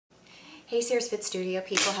Hey Sears FitStudio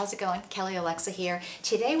people, how's it going? Kelly Olexa here.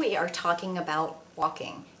 Today we are talking about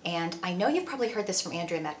walking, and I know you've probably heard this from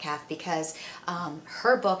Andrea Metcalf because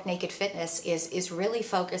her book Naked Fitness is really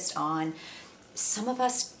focused on some of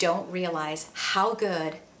us don't realize how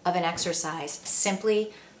good of an exercise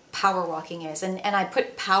simply power walking is. And I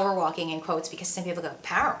put power walking in quotes because some people go,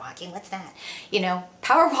 power walking, what's that? You know,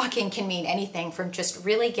 power walking can mean anything from just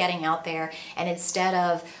really getting out there and instead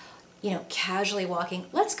of casually walking,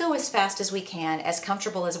 let's go as fast as we can, as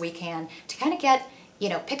comfortable as we can to kind of get,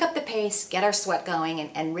 pick up the pace, get our sweat going,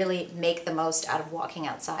 and really make the most out of walking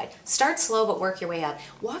outside. Start slow, but work your way up.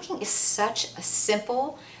 Walking is such a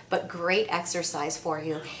simple but great exercise for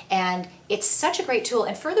you, and it's such a great tool.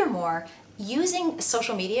 And furthermore, using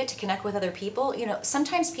social media to connect with other people,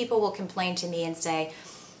 sometimes people will complain to me and say,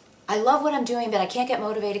 I love what I'm doing, but I can't get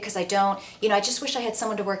motivated because I don't, I just wish I had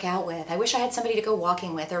someone to work out with. I wish I had somebody to go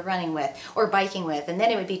walking with or running with or biking with, and then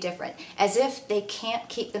it would be different. As if they can't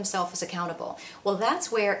keep themselves accountable. Well, that's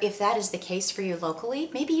where, if that is the case for you locally,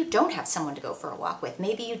 maybe you don't have someone to go for a walk with.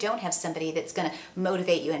 Maybe you don't have somebody that's going to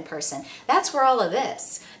motivate you in person. That's where all of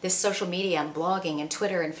this social media and blogging and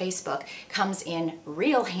Twitter and Facebook comes in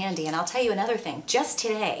real handy. And I'll tell you another thing. Just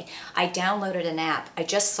today, I downloaded an app. I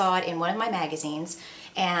just saw it in one of my magazines,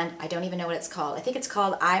 and I don't even know what it's called. I think it's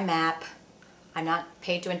called iMap. I'm not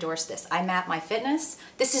paid to endorse this. iMap My Fitness.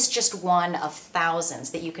 This is just one of thousands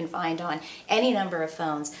that you can find on any number of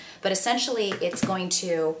phones. But essentially, it's going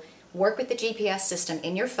to work with the GPS system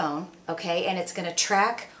in your phone, okay? And it's going to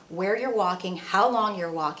track where you're walking, how long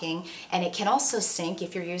you're walking, and it can also sync,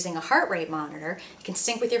 if you're using a heart rate monitor, it can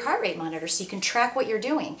sync with your heart rate monitor so you can track what you're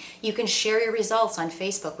doing. You can share your results on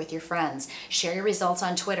Facebook with your friends, share your results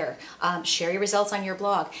on Twitter, share your results on your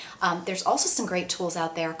blog. There's also some great tools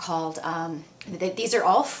out there called, these are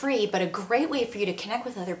all free, but a great way for you to connect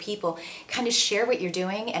with other people, kind of share what you're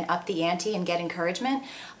doing and up the ante and get encouragement.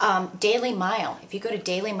 Daily Mile, if you go to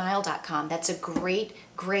dailymile.com, that's a great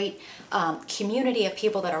community of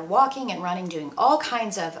people that are walking and running, doing all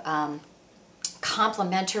kinds of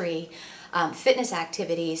complementary fitness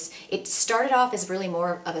activities. It started off as really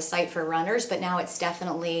more of a site for runners, but now it's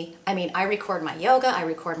definitely, I record my yoga, I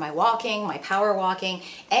record my walking, my power walking,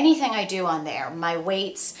 anything I do on there, my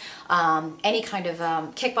weights, any kind of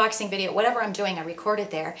kickboxing video, whatever I'm doing, I record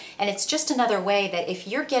it there. And it's just another way that if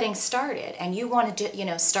you're getting started and you want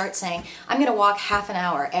to start saying, I'm going to walk half an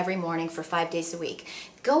hour every morning for 5 days a week,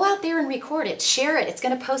 go out there and record it, share it. It's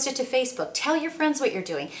going to post it to Facebook. Tell your friends what you're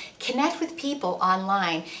doing. Connect with people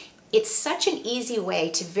online. It's such an easy way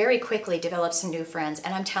to very quickly develop some new friends.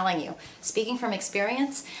 And I'm telling you, speaking from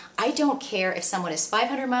experience, I don't care if someone is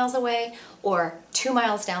 500 miles away or 2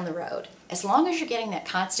 miles down the road. As long as you're getting that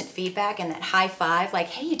constant feedback and that high five, like,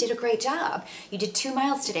 hey, you did a great job. You did 2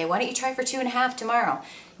 miles today. Why don't you try for 2.5 tomorrow?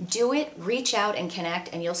 Do it, reach out and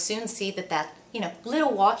connect, and you'll soon see that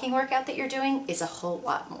little walking workout that you're doing is a whole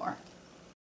lot more.